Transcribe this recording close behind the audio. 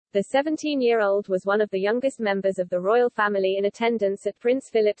The 17-year-old was one of the youngest members of the royal family in attendance at Prince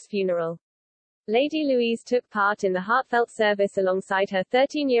Philip's funeral. Lady Louise took part in the heartfelt service alongside her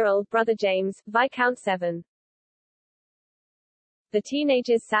 13-year-old brother James, Viscount Severn. The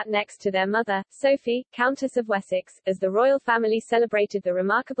teenagers sat next to their mother, Sophie, Countess of Wessex, as the royal family celebrated the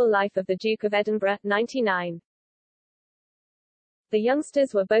remarkable life of the Duke of Edinburgh, 99. The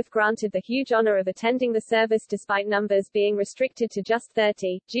youngsters were both granted the huge honor of attending the service despite numbers being restricted to just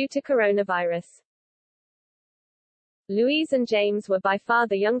 30, due to coronavirus. Louise and James were by far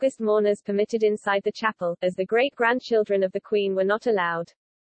the youngest mourners permitted inside the chapel, as the great-grandchildren of the Queen were not allowed.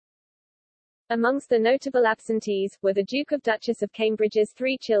 Amongst the notable absentees, were the Duke of Duchess of Cambridge's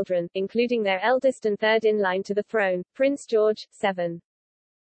 3 children, including their eldest and third in line to the throne, Prince George, 7.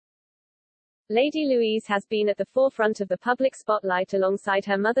 Lady Louise has been at the forefront of the public spotlight alongside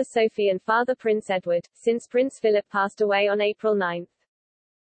her mother Sophie and father Prince Edward, since Prince Philip passed away on April 9.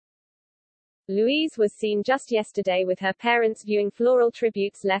 Louise was seen just yesterday with her parents viewing floral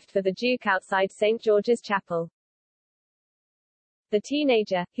tributes left for the Duke outside St. George's Chapel. The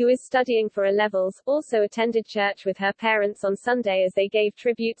teenager, who is studying for A-levels, also attended church with her parents on Sunday as they gave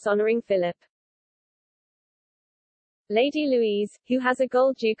tributes honoring Philip. Lady Louise, who has a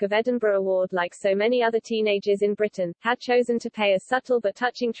Gold Duke of Edinburgh award like so many other teenagers in Britain, had chosen to pay a subtle but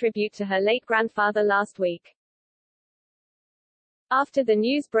touching tribute to her late grandfather last week. After the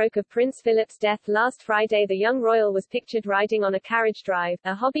news broke of Prince Philip's death last Friday, the young royal was pictured riding on a carriage drive,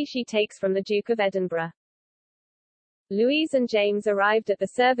 a hobby she takes from the Duke of Edinburgh. Louise and James arrived at the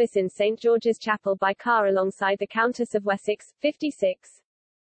service in St. George's Chapel by car alongside the Countess of Wessex, 56.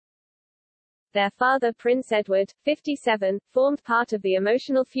 Their father Prince Edward, 57, formed part of the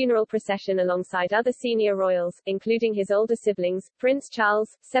emotional funeral procession alongside other senior royals, including his older siblings, Prince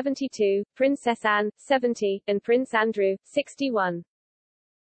Charles, 72, Princess Anne, 70, and Prince Andrew, 61.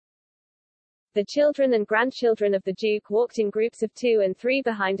 The children and grandchildren of the Duke walked in groups of 2 and 3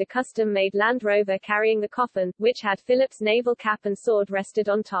 behind a custom-made Land Rover carrying the coffin, which had Philip's naval cap and sword rested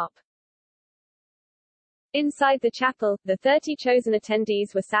on top. Inside the chapel, the 30 chosen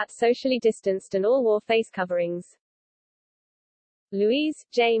attendees were sat socially distanced and all wore face coverings. Louise,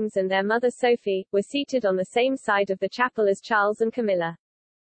 James and their mother Sophie, were seated on the same side of the chapel as Charles and Camilla.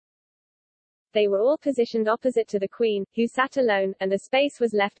 They were all positioned opposite to the Queen, who sat alone, and a space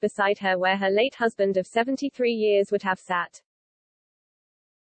was left beside her where her late husband of 73 years would have sat.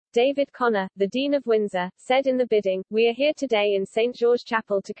 David Connor, the Dean of Windsor, said in the bidding, "We are here today in St. George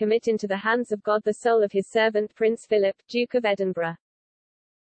Chapel to commit into the hands of God the soul of his servant Prince Philip, Duke of Edinburgh.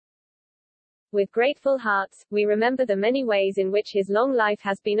 With grateful hearts, we remember the many ways in which his long life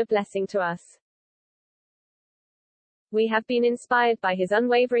has been a blessing to us. We have been inspired by his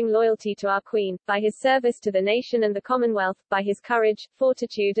unwavering loyalty to our Queen, by his service to the nation and the Commonwealth, by his courage,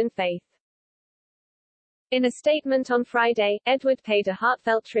 fortitude and faith." In a statement on Friday, Edward paid a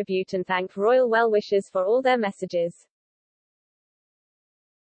heartfelt tribute and thanked royal well-wishers for all their messages.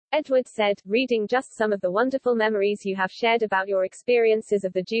 Edward said, "Reading just some of the wonderful memories you have shared about your experiences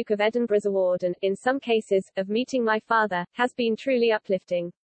of the Duke of Edinburgh's award and, in some cases, of meeting my father, has been truly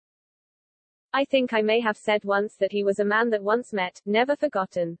uplifting. I think I may have said once that he was a man that once met, never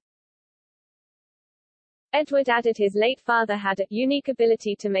forgotten." Edward added his late father had a unique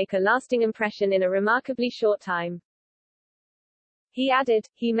ability to make a lasting impression in a remarkably short time. He added,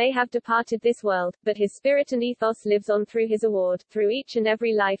 "He may have departed this world, but his spirit and ethos lives on through his award, through each and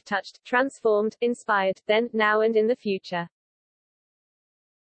every life touched, transformed, inspired, then, now and in the future.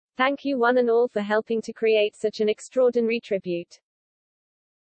 Thank you one and all for helping to create such an extraordinary tribute."